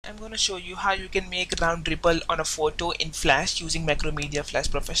I'm going to show you how you can make round ripple on a photo in Flash using Macromedia Flash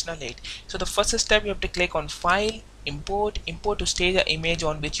Professional 8. So the first step, you have to click on File, Import to stage the image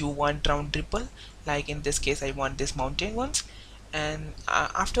on which you want round ripple. Like in this case, I want this mountain ones. And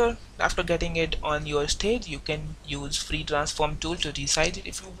after getting it on your stage, you can use free transform tool to resize it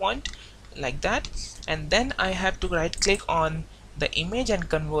if you want, like that. And then I have to right click on the image and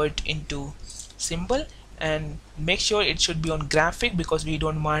convert into symbol, and make sure it should be on graphic because we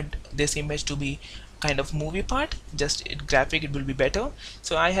don't want this image to be kind of movie part. Just graphic, it will be better.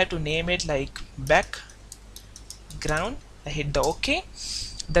 So I have to name it like background. I hit the OK.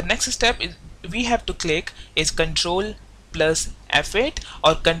 The next step is we have to click is control plus F8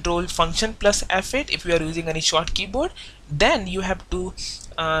 or control function plus F8 if you are using any short keyboard. Then you have to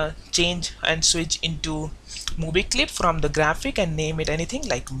change and switch into movie clip from the graphic and name it anything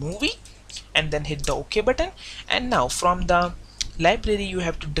like movie, and then hit the OK button. And now from the library you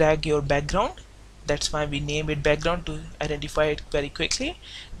have to drag your background. That's why we name it background, to identify it very quickly.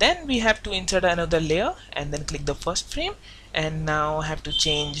 Then we have to insert another layer and then click the first frame, and now have to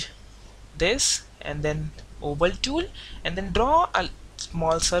change this and then oval tool and then draw a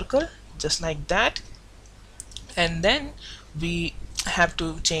small circle just like that. And then we have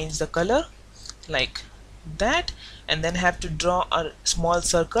to change the color like that, and then have to draw a small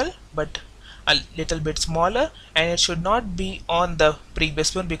circle but a little bit smaller, and it should not be on the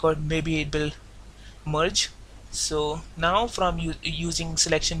previous one because maybe it will merge. So now from using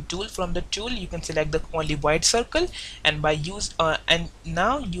selection tool, from the tool you can select the only white circle, and by use and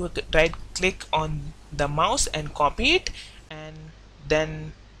now you right click on the mouse and copy it, and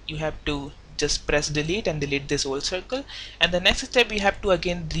then you have to just press delete and delete this whole circle. And the next step, we have to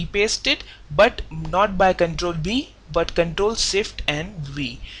again repaste it, but not by control B but control shift and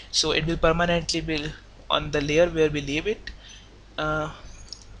V, so it will permanently be on the layer where we leave it.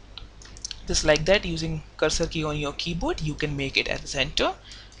 Just like that, using cursor key on your keyboard you can make it at the center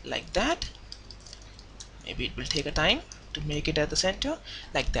like that. Maybe it will take a time to make it at the center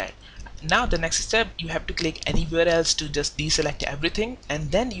like that. Now the next step, you have to click anywhere else to just deselect everything, and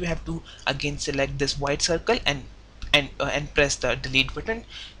then you have to again select this white circle and press the delete button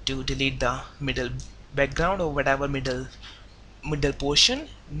to delete the middle background or whatever middle portion.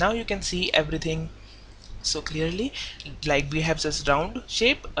 Now you can see everything so clearly, like we have this round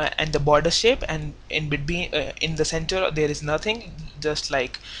shape and the border shape, and in between in the center there is nothing, just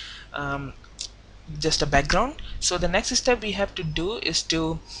like um, just a background. So the next step we have to do is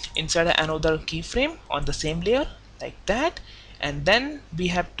to insert another keyframe on the same layer like that, and then we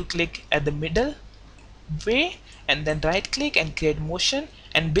have to click at the middle way and then right click and create motion,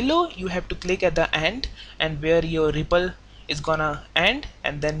 and below you have to click at the end and where your ripple is gonna end,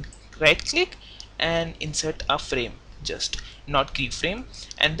 and then right click and insert a frame, just not keyframe.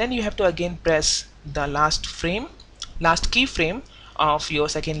 And then you have to again press the last keyframe of your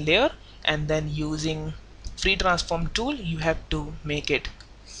second layer, and then using free transform tool you have to make it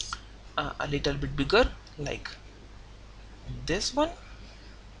a little bit bigger like this one.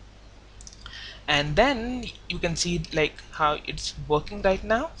 And then you can see like how it's working right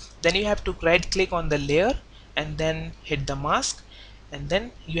now. Then you have to right click on the layer and then hit the mask, and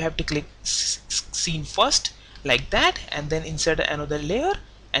then you have to click scene first like that, and then insert another layer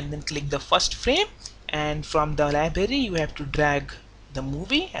and then click the first frame, and from the library you have to drag the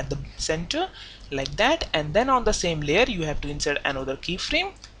movie at the center like that, and then on the same layer you have to insert another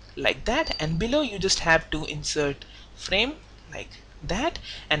keyframe like that, and below you just have to insert frame like that.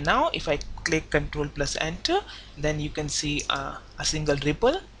 And now if I click control plus enter, then you can see a single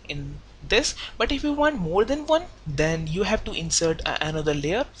ripple in this. But if you want more than one, then you have to insert another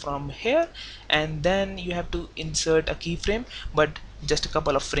layer from here, and then you have to insert a keyframe but just a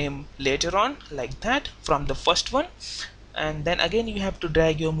couple of frame later on like that from the first one. And then again you have to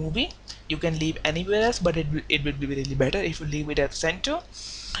drag your movie. You can leave anywhere else, but it would be really better if you leave it at center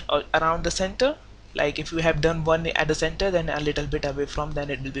or around the center. Like if you have done one at the center, then a little bit away from, then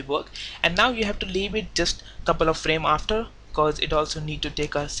it will be work. And now you have to leave it just couple of frame after, because it also need to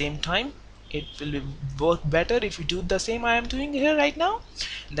take a same time. It will be work better if you do the same I am doing here right now.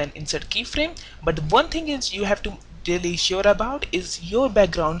 Then insert keyframe. But one thing is you have to really sure about is your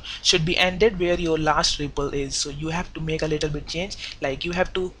background should be ended where your last ripple is. So you have to make a little bit change, like you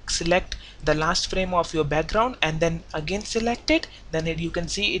have to select the last frame of your background and then again select it. Then you can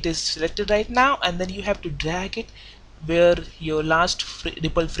see it is selected right now, and then you have to drag it where your last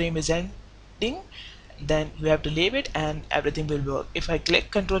ripple frame is ending. then you have to leave it and everything will work. If I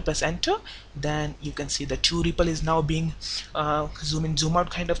click Control plus enter, then you can see the 2 ripple is now being zoom in zoom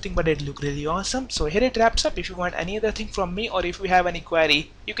out kind of thing, but it look really awesome. So here it wraps up. If you want any other thing from me, or if you have any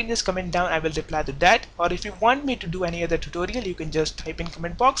query, you can just comment down, I will reply to that. Or if you want me to do any other tutorial, you can just type in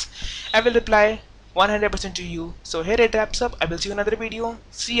comment box, I will reply 100% to you. So here it wraps up. I will see you in another video.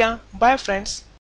 See ya. Bye friends.